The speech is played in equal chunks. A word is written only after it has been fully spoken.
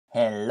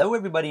Hello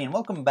everybody and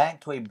welcome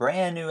back to a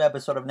brand new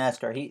episode of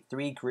NASCAR Heat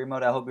 3 Career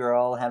Mode. I hope you're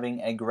all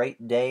having a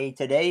great day.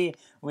 Today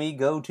we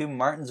go to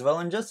Martinsville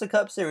in just a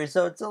Cup Series,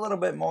 so it's a little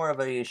bit more of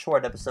a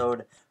short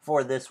episode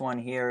for this one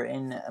here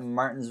in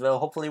Martinsville.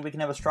 Hopefully we can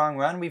have a strong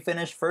run. We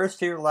finished first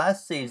here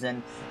last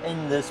season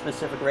in this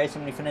specific race,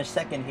 and we finished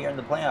second here in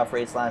the playoff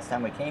race last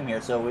time we came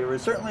here, so we were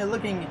certainly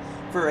looking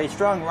for a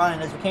strong run.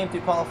 And as we came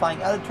through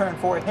qualifying out of turn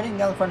 4, hitting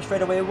down the front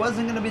straightaway, it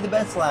wasn't going to be the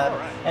best lap,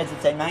 as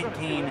it's a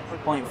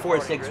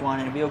 19.461,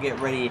 and we'll get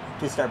ready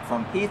to start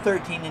from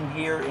P13 in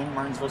here in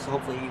Martinsville, so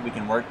hopefully we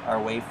can work our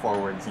way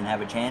forwards and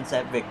have a chance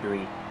at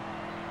victory.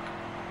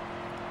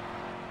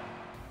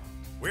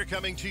 We're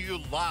coming to you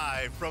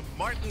live from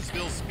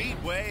Martinsville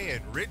Speedway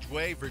in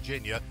Ridgeway,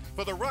 Virginia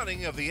for the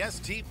running of the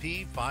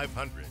STP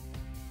 500.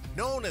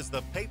 Known as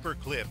the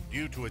Paperclip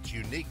due to its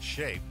unique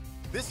shape,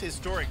 this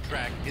historic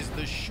track is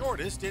the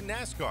shortest in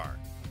NASCAR,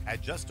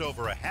 at just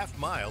over a half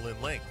mile in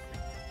length.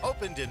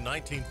 Opened in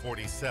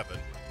 1947,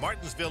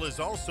 Martinsville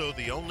is also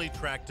the only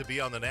track to be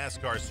on the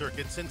NASCAR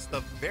circuit since the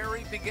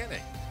very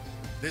beginning.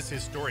 This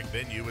historic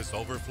venue is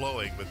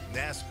overflowing with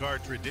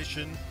NASCAR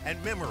tradition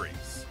and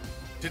memories.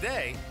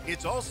 Today,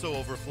 it's also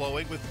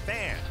overflowing with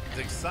fans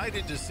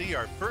excited to see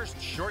our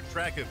first short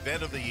track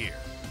event of the year.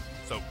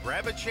 So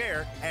grab a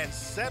chair and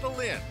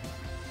settle in.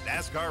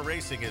 NASCAR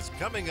racing is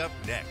coming up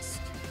next.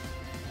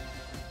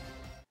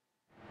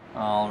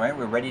 Alright,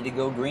 we're ready to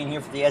go green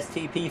here for the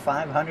STP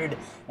 500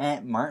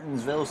 at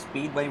Martinsville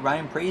Speedway.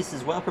 Ryan Preece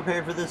is well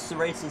prepared for this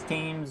race. His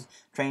team's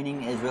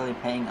training is really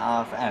paying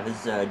off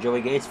as Joey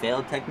Gates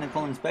failed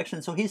technical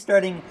inspection, so he's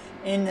starting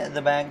in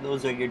the back.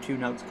 Those are your two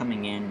notes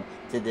coming in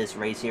to this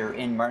race here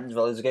in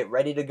Martinsville. As we get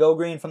ready to go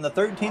green from the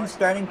 13th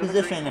starting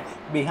position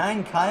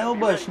behind Kyle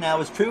Busch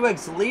now as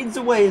Truex leads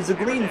the way as the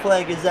green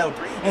flag is out,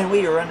 and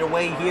we are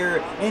underway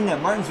here in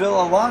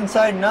Martinsville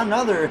alongside none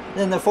other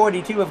than the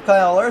 42 of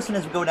Kyle Larson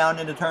as we go down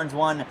into turns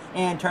 1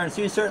 and turns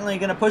 2. Certainly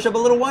going to push up a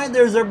little wide.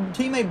 There's our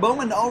teammate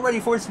Bowman already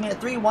forcing it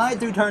 3 wide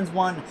through turns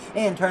 1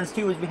 and turns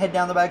 2 as we head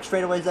down the back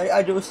straightaways.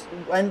 I just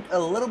went a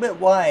little bit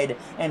wide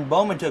and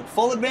Bowman took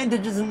full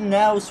advantages, and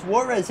now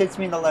Suarez hits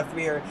me in the left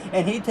rear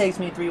and he takes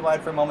me 3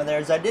 wide for a moment there,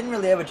 as I didn't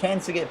really have a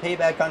chance to get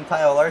payback on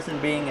Kyle Larson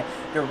being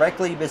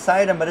directly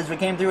beside him. But as we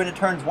came through into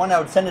turns 1, I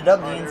would send it up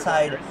the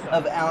inside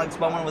of Alex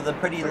Bowman with a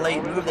pretty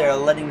late move there,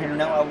 letting him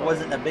know I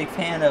wasn't a big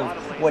fan of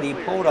what he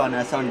pulled on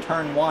us on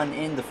turn 1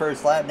 in the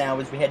first lap. Now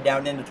as we head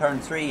down into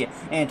turn 3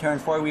 and turn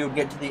 4, we would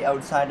get to the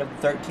outside of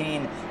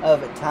 13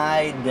 of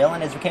Ty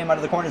Dillon as we came out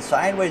of the corner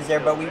sideways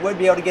there, but we would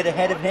be able to get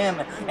ahead of him.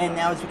 And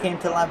now as we came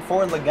to lap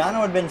 4,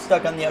 Logano had been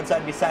stuck on the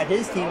outside beside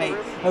his teammate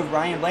of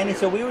Ryan Blaney,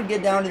 so we would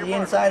get down to the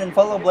inside and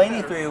follow Blaney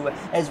through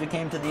as we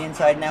came to the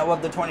inside now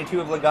of the 22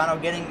 of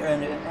Logano, getting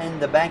in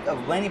the back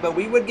of Blaney, but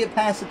we would get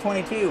past the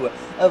 22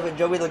 of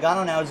Joey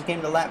Logano now as we came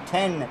to lap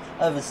 10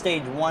 of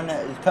stage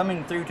 1,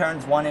 coming through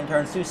turns 1 and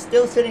turns 2,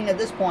 still sitting at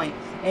this point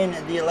in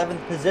the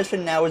 11th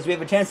position now as we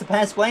have a chance to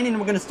pass Blaney, and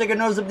we're going to stick our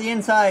nose up the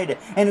inside.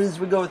 And as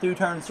we go through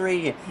turns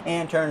 3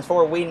 and turns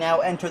 4, we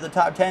now enter the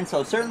top 10,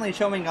 so certainly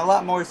showing a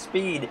lot more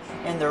speed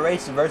in the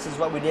race versus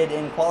what we did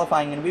in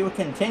qualifying. And we would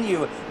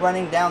continue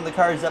running down the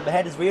cars up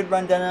ahead as we would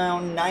run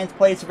down 9th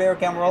place of Eric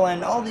Almirola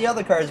and all the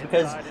other cars,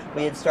 because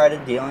we had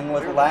started dealing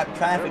with lap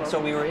traffic, so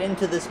we were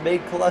into this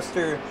big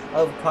cluster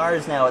of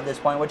cars now at this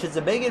point, which is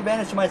a big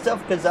advantage to myself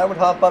because I would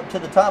hop up to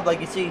the top like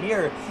you see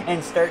here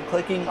and start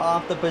clicking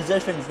off the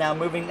positions. Now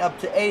moving up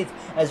to 8th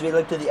as we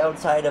look to the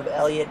outside of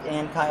Elliott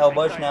and Kyle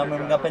Busch, now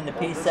moving up into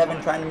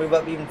P7, trying to move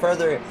up even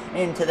further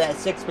into that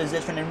 6th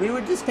position. And we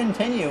would just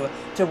continue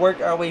to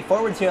work our way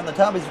forwards here on the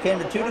top as we came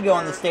to 2 to go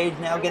on the stage,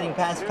 now getting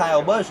past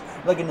Kyle Busch,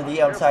 looking to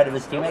the outside of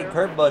his teammate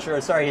Kurt Busch, or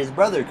sorry, his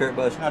brother Kurt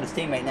Busch, not his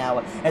teammate now,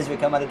 as we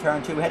come out of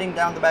turn 2, heading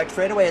down the back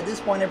straightaway. At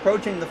this point,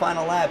 approaching the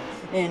final lap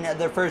in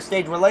the first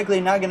stage. We're likely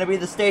not going to be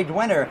the stage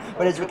winner,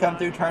 but as we come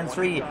through turn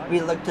 3,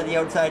 we look to the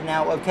outside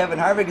now of Kevin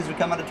Harvick as we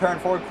come out of turn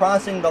 4,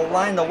 crossing the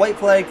line. The white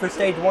flag for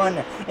stage 1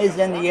 is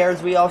in the air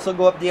as we also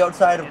go up the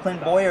outside of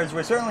Clint Boyers.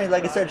 We're certainly,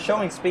 like I said,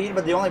 showing speed,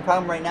 but the only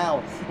problem right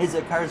now is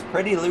the car's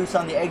pretty loose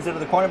on the exit of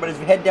the corner. But as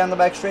we head down the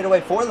back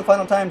straightaway for the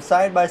final time,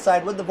 side by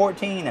side with the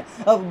 14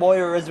 of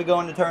Boyer as we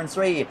go into turn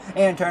 3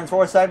 and turns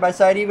 4, side by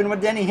side even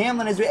with Denny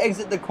Hamlin as we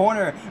exit the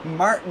corner.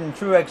 Martin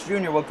Truex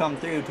Jr. will come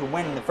through to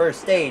win the first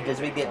stage as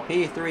we get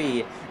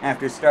P3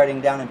 after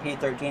starting down in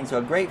P13. So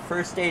a great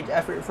first stage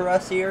effort for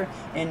us here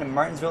in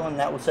Martinsville, and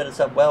that will set us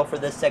up well for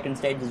this second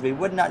stage as we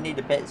would not need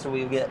to pit, so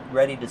we'll get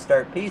ready to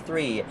start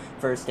P3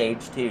 for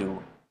stage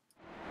 2.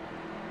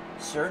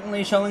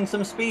 Certainly showing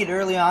some speed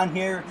early on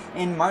here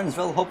in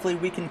Martinsville. Hopefully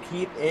we can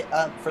keep it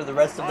up for the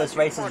rest of this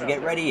race as we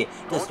get ready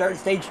to start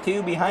stage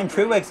 2 behind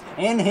Truex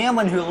and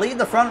Hamlin, who lead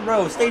the front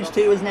row. Stage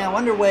 2 is now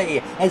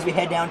underway as we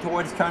head down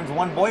towards turns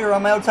 1. Boyer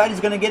on my outside is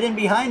going to get in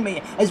behind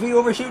me as we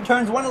overshoot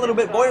turns 1 a little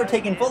bit. Boyer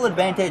taking full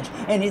advantage,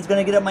 and he's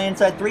going to get up my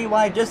inside 3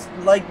 wide, just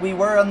like we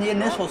were on the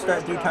initial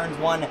start through turns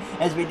 1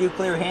 as we do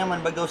clear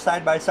Hamlin, but go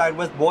side by side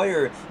with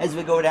Boyer as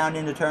we go down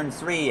into turns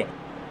 3.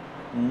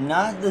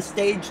 not the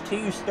stage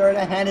 2 start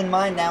I had in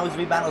mind now as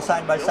we battle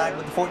side by side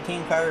with the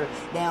 14 car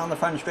down the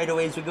front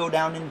straightaway as we go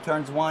down into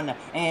turns 1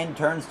 and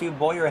turns 2.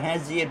 Boyer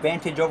has the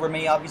advantage over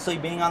me, obviously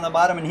being on the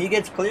bottom, and he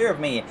gets clear of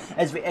me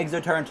as we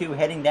exit turn 2,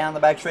 heading down the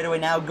back straightaway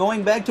now,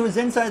 going back to his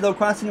inside though,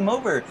 crossing him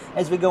over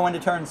as we go into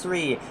turn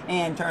 3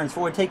 and turns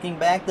 4, taking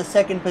back the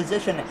second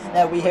position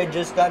that we had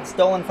just got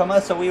stolen from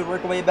us, so we would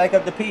work our way back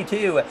up to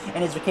P2,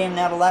 and as we came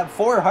now to lap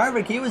 4,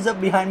 Harvick, he was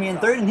up behind me in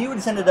third, and he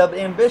would send it up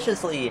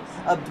ambitiously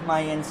up to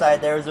my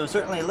inside there. So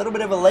certainly a little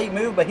bit of a late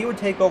move, but he would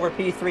take over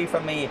P3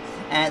 from me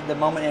at the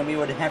moment, and we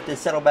would have to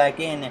settle back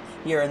in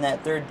here in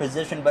that third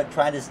position, but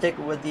try to stick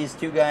with these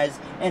two guys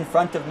in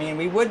front of me, and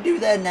we would do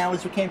that now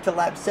as we came to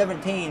lap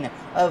 17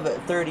 of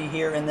 30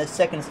 here in this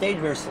second stage.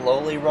 We're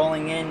slowly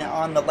rolling in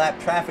on the lap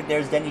traffic.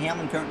 There's Denny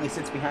Hamlin currently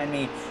sits behind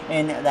me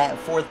in that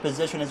fourth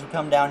position as we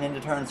come down into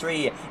turn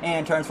 3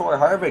 and turn 4.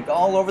 Harvick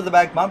all over the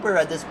back bumper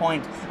at this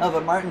point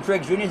of Martin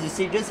Truex Jr. as you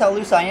see just how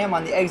loose I am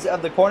on the exit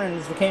of the corner, and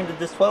as we came to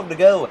just 12 to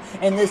go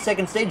in this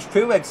second stage,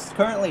 Truex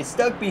currently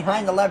stuck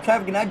behind the lap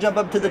traffic, and I jump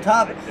up to the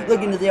top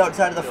looking to the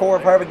outside of the 4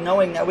 of Harvick,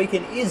 knowing that we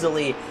can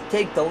easily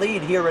take the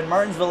lead here in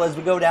Martinsville as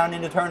we go down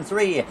into turn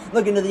 3.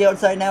 Looking to the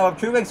outside now of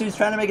Truex, who's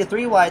trying to make it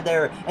 3 wide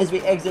there as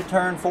we exit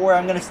turn 4.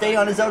 I'm going to stay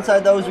on his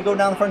outside though as we go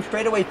down the front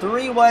straightaway,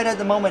 3 wide at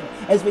the moment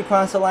as we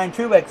cross the line.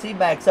 Truex, he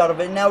backs out of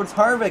it. Now it's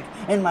Harvick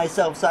and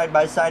myself side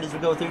by side as we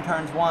go through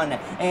turns 1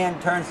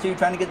 and turns 2,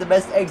 trying to get the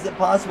best exit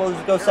possible as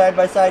we go side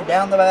by side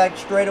down the back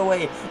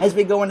straightaway. As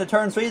we go into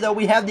turn 3 though,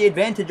 we have the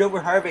advantage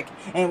over Harvick,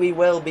 and we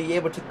will be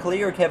able to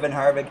clear Kevin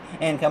Harvick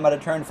and come out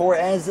of turn 4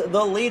 as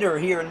the leader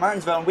here in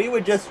Martinsville. And we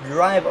would just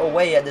drive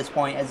away at this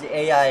point as the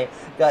AI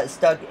got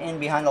stuck in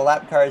behind the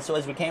lap cars. So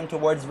as we came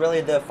towards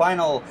really the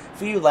final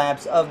few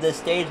laps of this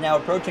stage, now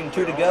approaching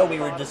 2 to go, we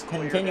were just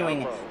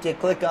continuing to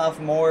click off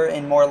more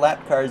and more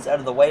lap cars out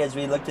of the way as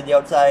we look to the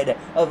outside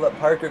of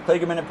Parker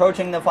Kligerman.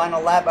 Approaching the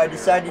final lap, I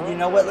decided, you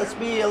know what, let's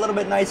be a little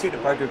bit nicer to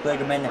Parker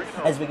Kligerman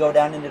as we go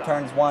down into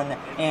turns 1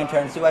 and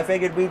turns 2. I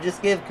figured we'd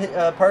just give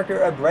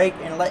Parker a break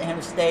and let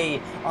him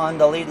stay on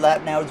the lead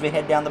lap now as we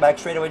head down the back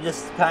straightaway,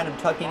 just kind of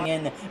tucking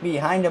in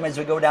behind him as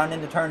we go down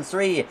into turns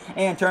 3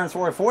 and turns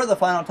 4 for the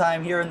final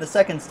time here in the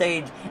second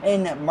stage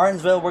in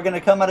Martinsville. We're going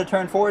to come out of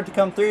turn 4 to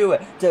come through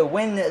to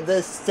win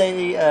the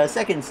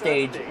second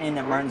stage in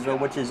Martinsville,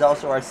 which is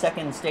also our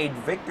second stage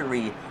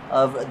victory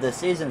of the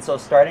season. So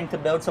starting to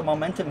build some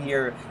momentum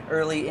here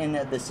early in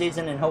the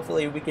season, and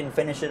hopefully we can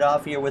finish it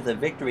off here with a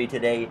victory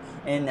today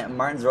in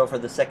Martinsville for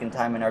the second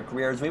time in our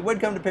careers. We would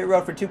come to pit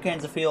road for 2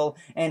 cans of fuel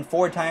and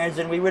 4 tires,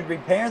 and we would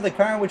repair the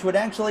car, which would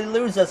actually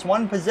lose us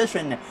 1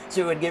 position,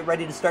 so we would get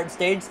ready to start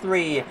stage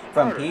 3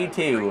 from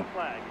P2.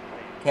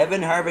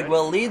 Kevin Harvick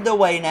will lead the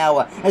way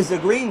now as the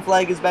green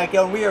flag is back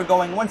out. We are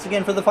going once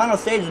again for the final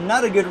stage.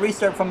 Not a good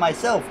restart from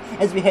myself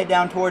as we head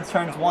down towards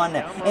turns 1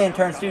 and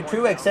turns 2.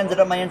 Truex sends it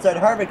up my inside.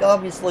 Harvick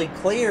obviously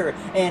clear,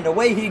 and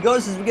away he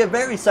goes as we get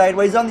very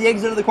sideways on the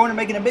exit of the corner,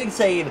 making a big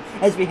save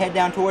as we head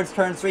down towards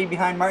turn 3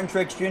 behind Martin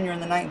Truex Jr.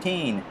 in the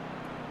 19.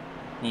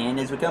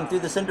 And as we come through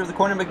the center of the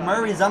corner,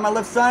 McMurray's on my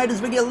left side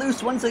as we get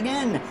loose once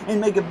again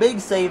and make a big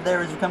save there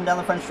as we come down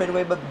the front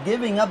straightaway, but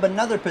giving up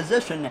another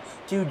position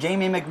to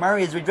Jamie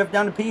McMurray as we drift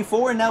down to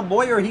P4. And now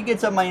Boyer, he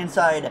gets up my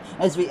inside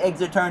as we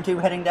exit turn 2,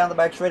 heading down the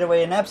back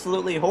straightaway. An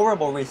absolutely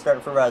horrible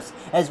restart for us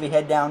as we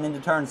head down into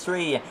turns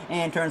 3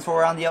 and turns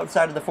 4 on the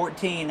outside of the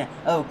 14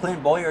 of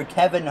Clint Boyer.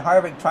 Kevin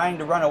Harvick trying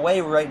to run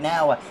away right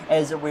now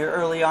as we're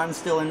early on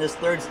still in this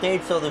third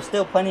stage, so there's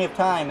still plenty of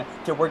time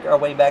to work our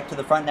way back to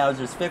the front now as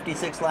there's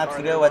 56 laps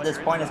to go. At this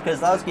point is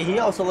Keselowski. He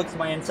also looks to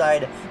my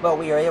inside, but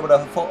we are able to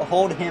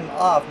hold him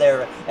off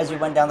there as we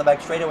went down the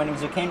back straightaway. And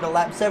as we came to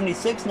lap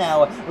 76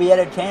 now, we had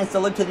a chance to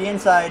look to the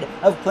inside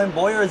of Clint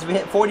Boyer. As we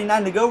hit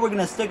 49 to go, we're going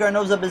to stick our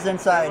nose up his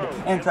inside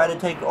and try to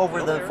take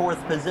over the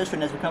 4th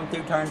position as we come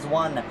through turns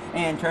 1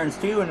 and turns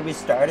 2. And we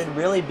started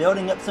really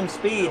building up some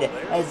speed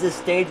as this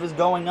stage was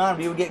going on.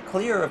 We would get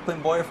clear of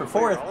Clint Boyer for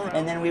 4th,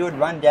 and then we would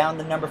run down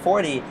the number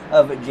 40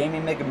 of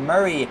Jamie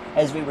McMurray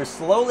as we were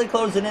slowly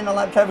closing in on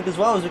lap traffic as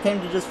well. As we came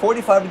to just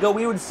 45 to go,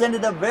 we would send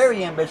it up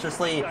very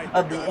ambitiously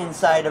of the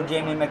inside of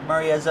Jamie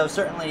McMurray, as that was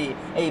certainly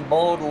a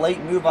bold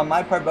late move on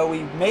my part, but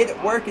we made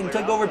it work and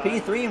took over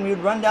P3, and we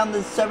would run down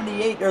the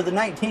 78 or the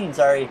 19,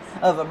 sorry,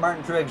 of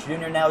Martin Truex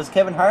Jr. Now as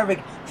Kevin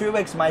Harvick,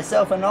 Truex,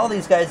 myself, and all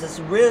these guys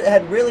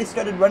had really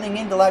started running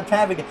into lap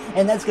traffic,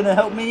 and that's going to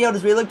help me out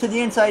as we look to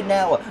the inside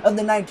now of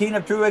the 19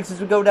 of Truex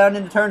as we go down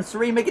into turn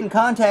 3, making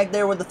contact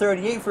there with the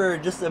 38 for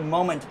just a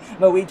moment,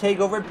 but we take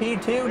over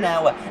P2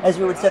 now as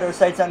we would set our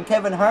sights on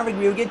Kevin Harvick.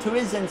 We would get to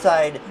his inside,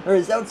 or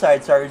his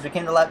outside, sorry, as we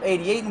came to lap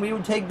 88, and we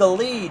would take the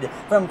lead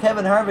from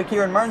Kevin Harvick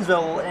here in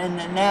Martinsville. And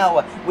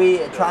now we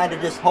try to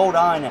just hold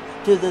on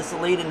to this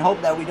lead and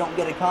hope that we don't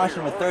get a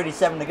caution with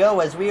 37 to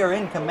go, as we are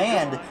in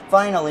command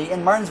finally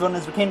in Martinsville.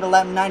 As we came to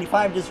lap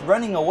 95, just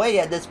running away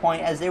at this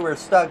point as they were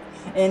stuck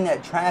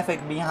in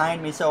traffic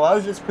behind me. So I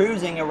was just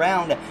cruising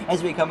around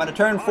as we come out of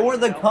turn 4.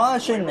 The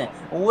caution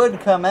would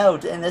come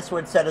out, and this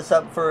would set us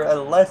up for a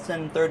less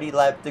than 30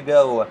 lap to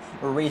go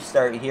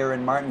restart here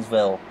in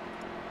Martinsville.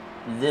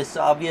 This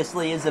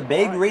obviously is a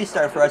big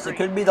restart for us. It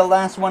could be the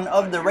last one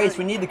of the race.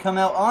 We need to come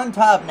out on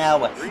top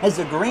now as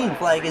the green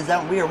flag is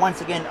out. We are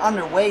once again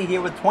underway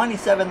here with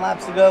 27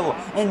 laps to go.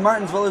 And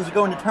Martinsville is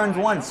going to turns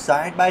 1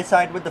 side by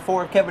side with the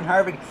 4 of Kevin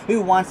Harvick,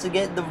 who wants to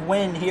get the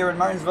win here in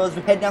Martinsville as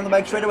we head down the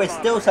back straightaway,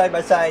 still side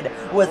by side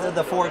with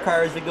the 4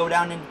 cars. We go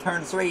down into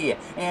turn 3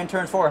 and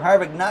turn 4.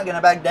 Harvick not going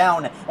to back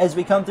down as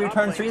we come through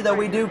turn 3, though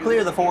we do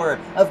clear the 4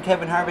 of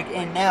Kevin Harvick,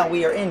 and now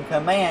we are in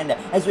command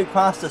as we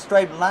cross the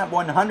stripe lap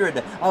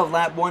 100 of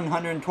lap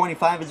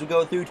 125 as we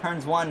go through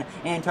turns 1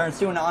 and turns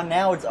 2 and on.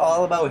 Now it's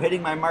all about hitting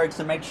my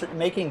marks and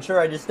making sure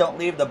I just don't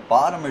leave the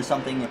bottom or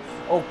something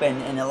open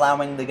and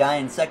allowing the guy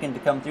in second to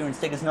come through and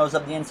stick his nose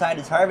up the inside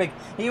as Harvick.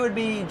 He would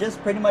be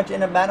just pretty much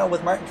in a battle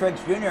with Martin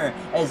Truex Jr.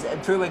 as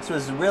Truex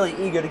was really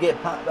eager to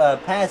get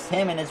past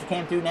him, and as we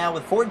came through now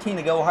with 14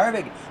 to go,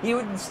 Harvick, he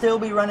would still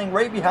be running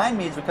right behind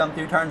me as we come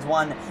through turns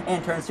 1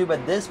 and turns 2, but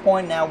at this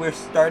point now we're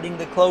starting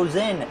to close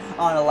in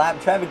on a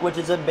lap traffic, which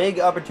is a big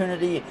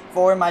opportunity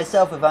for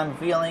myself if I'm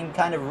feeling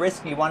kind of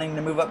risky wanting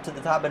to move up to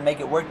the top and make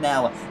it work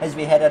now as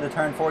we head out of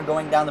turn 4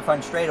 going down the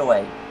front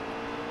straightaway.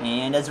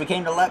 And as we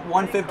came to lap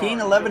 115,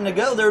 11 to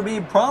go, there would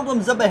be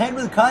problems up ahead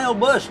with Kyle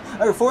Busch,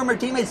 our former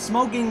teammate,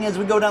 smoking as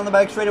we go down the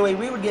back straightaway.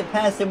 We would get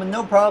past him with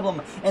no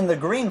problem, and the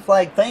green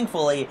flag,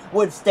 thankfully,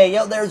 would stay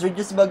out there as we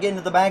just about get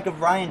into the back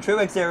of Ryan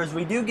Truex there as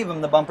we do give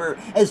him the bumper.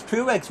 As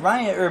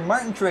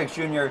Martin Truex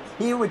Jr.,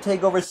 he would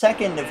take over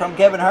second from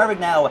Kevin Harvick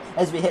now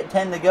as we hit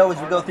 10 to go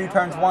as we go through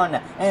turns 1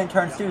 and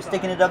turns 2,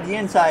 sticking it up the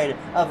inside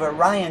of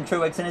Ryan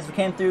Truex. And as we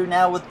came through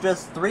now with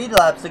just 3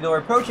 laps to go, or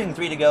approaching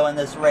 3 to go in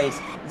this race,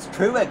 it's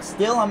Truex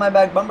still on my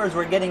back bumpers.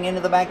 We're getting into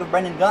the back of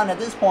Brendan Gaughan. At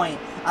this point,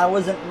 I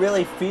wasn't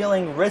really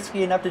feeling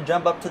risky enough to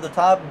jump up to the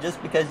top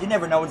just because you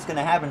never know what's going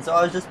to happen. So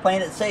I was just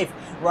playing it safe,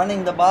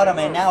 running the bottom,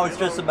 and now it's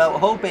just about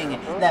hoping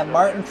that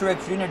Martin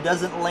Truex Jr.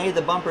 doesn't lay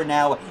the bumper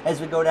now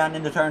as we go down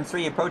into turn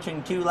 3,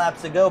 approaching 2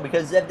 laps to go,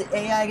 because if the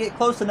AI get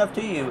close enough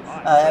to you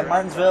at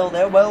Martinsville,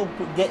 they will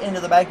get into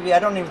the back of you. I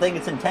don't even think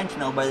it's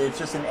intentional, but it's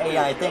just an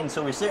AI thing,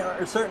 so we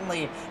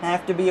certainly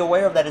have to be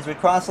aware of that as we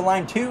cross the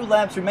line. 2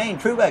 laps remain.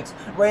 Truex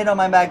right on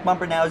my back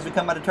bumper now as we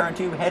come out of turn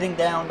 2, heading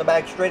down the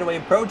back straightaway,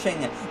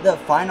 approaching the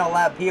final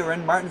lap here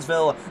in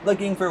Martinsville,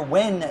 looking for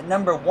win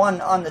number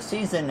 1 on the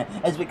season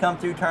as we come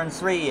through turns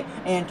 3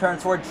 and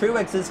turns 4.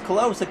 Truex is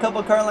close, a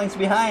couple car lengths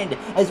behind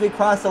as we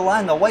cross the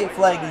line. The white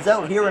flag is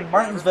out here in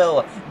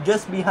Martinsville.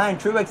 Just behind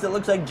Truex, it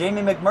looks like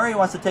Jamie McMurray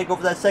wants to take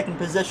over that second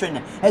position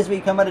as we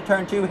come out of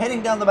turn 2,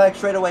 heading down the back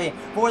straightaway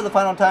for the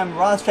final time.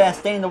 Ross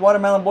Chastain, the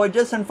Watermelon Boy,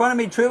 just in front of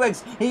me.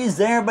 Truex, he's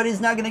there, but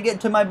he's not going to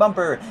get to my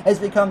bumper as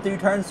we come through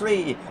turns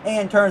 3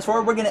 and turns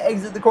 4. We're going to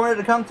exit the corner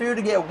to come through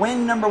to get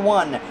win number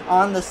 1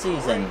 on the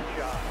season.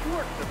 You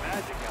worked the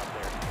magic out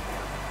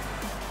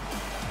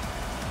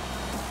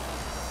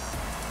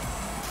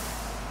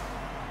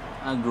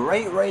there. A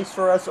great race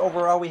for us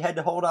overall. We had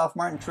to hold off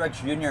Martin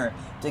Truex Jr.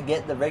 to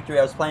get the victory.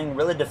 I was playing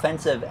really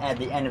defensive at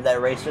the end of that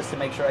race just to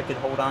make sure I could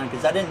hold on,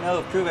 because I didn't know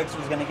if Truex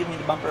was going to give me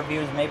the bumper, if he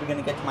was maybe going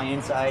to get to my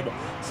inside.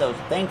 So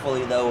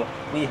thankfully, though,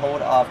 we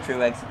hold off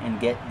Truex and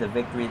get the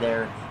victory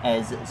there,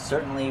 as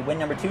certainly win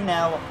number 2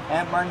 now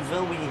at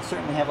Martinsville. We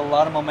certainly have a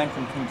lot of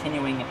momentum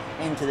continuing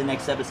into the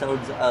next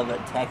episodes of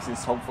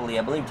Texas. Hopefully,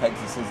 I believe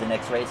Texas is the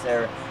next race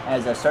there,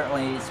 as I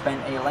certainly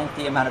spent a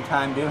lengthy amount of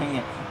time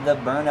doing the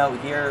burnout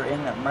here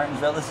in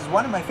Martinsville. This is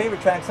one of my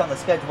favorite tracks on the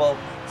schedule,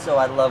 so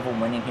I love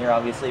winning here.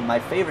 Obviously, my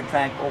favorite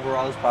track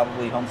overall is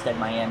probably Homestead,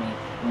 Miami,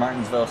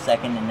 Martinsville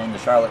second, and then the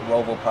Charlotte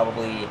Roval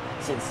probably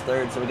sits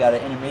third. So we got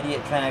an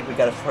intermediate track, we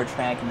got a short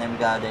track, and then we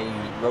got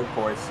a road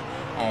course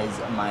as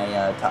my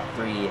top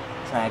 3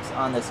 tracks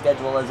on the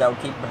schedule, as I would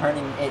keep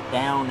burning it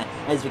down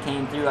as we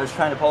came through. I was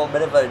trying to pull a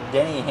bit of a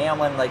Denny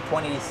Hamlin, like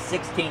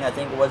 2016, I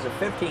think it was, a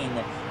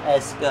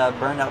 15-esque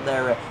burnout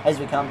there as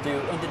we come through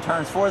into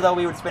turns 4, though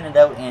we would spin it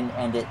out and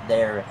end it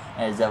there,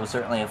 as that was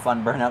certainly a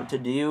fun burnout to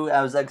do.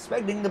 I was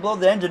expecting to blow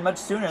the engine much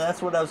sooner.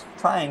 That's what I was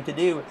trying to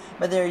do,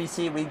 but there you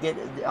see we get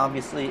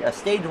obviously a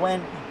stage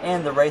win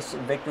and the race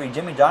victory.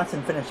 Jimmy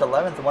Johnson finished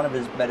 11th, one of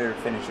his better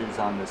finishes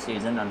on the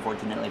season,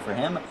 unfortunately for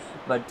him,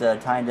 but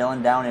Ty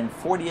Dillon down in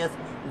 40th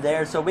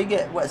there. So we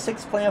get, what,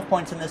 6 playoff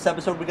points in this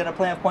episode. We got a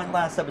playoff point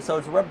last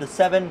episode, so we're up to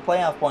 7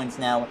 playoff points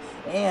now,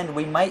 and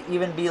we might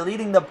even be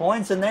leading the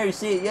points. And there you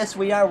see it. Yes,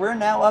 we are. We're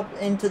now up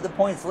into the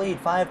points lead,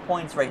 5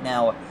 points right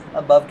now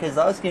above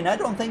Keselowski, and I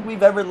don't think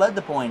we've ever led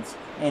the points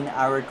in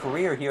our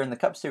career here in the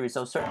Cup Series,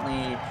 so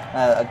certainly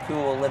a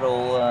cool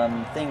little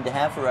thing to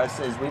have for us,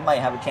 as we might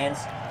have a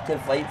chance to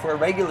fight for a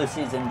regular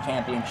season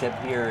championship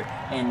here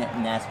in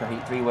NASCAR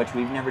Heat 3, which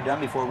we've never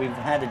done before. We've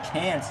had a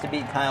chance to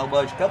beat Kyle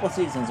Busch a couple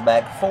seasons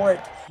back for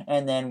it,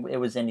 and then it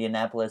was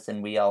Indianapolis,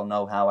 and we all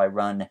know how I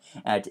run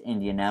at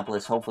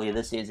Indianapolis. Hopefully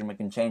this season we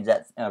can change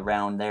that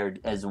around there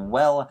as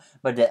well.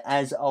 But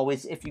as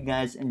always, if you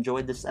guys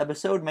enjoyed this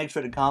episode, make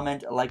sure to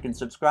comment, like, and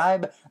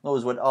subscribe.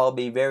 Those would all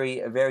be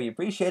very, very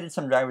appreciated.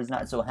 Some drivers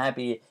not so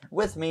happy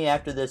with me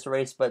after this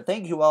race, but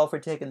thank you all for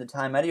taking the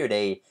time out of your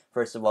day,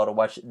 first of all, to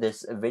watch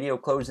this video.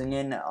 Closing closing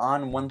in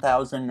on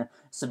 1,000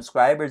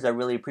 subscribers. I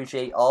really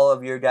appreciate all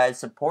of your guys'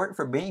 support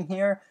for being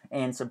here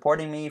and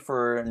supporting me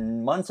for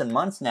months and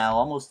months now.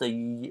 Almost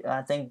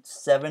I think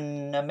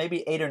 7,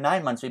 maybe 8 or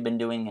 9 months we've been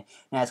doing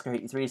NASCAR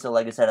Heat 3. So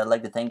like I said, I'd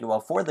like to thank you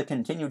all for the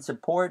continued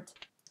support.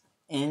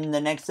 In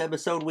the next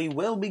episode, we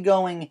will be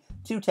going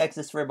to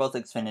Texas for both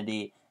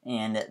Xfinity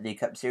and the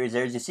Cup Series.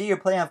 There, as you see your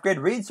playoff grid,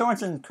 Reed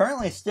Sorensen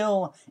currently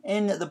still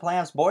in the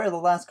playoffs. Boyer, the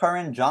last car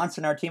in.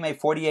 Johnson, our teammate,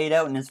 48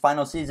 out in his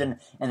final season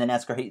in the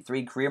NASCAR Heat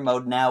 3 career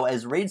mode now,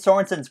 as Reed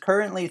Sorensen's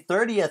currently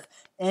 30th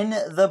in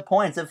the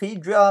points. If he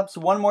drops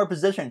one more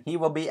position, he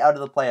will be out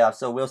of the playoffs,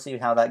 so we'll see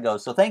how that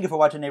goes. So thank you for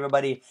watching,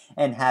 everybody,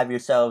 and have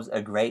yourselves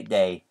a great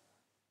day.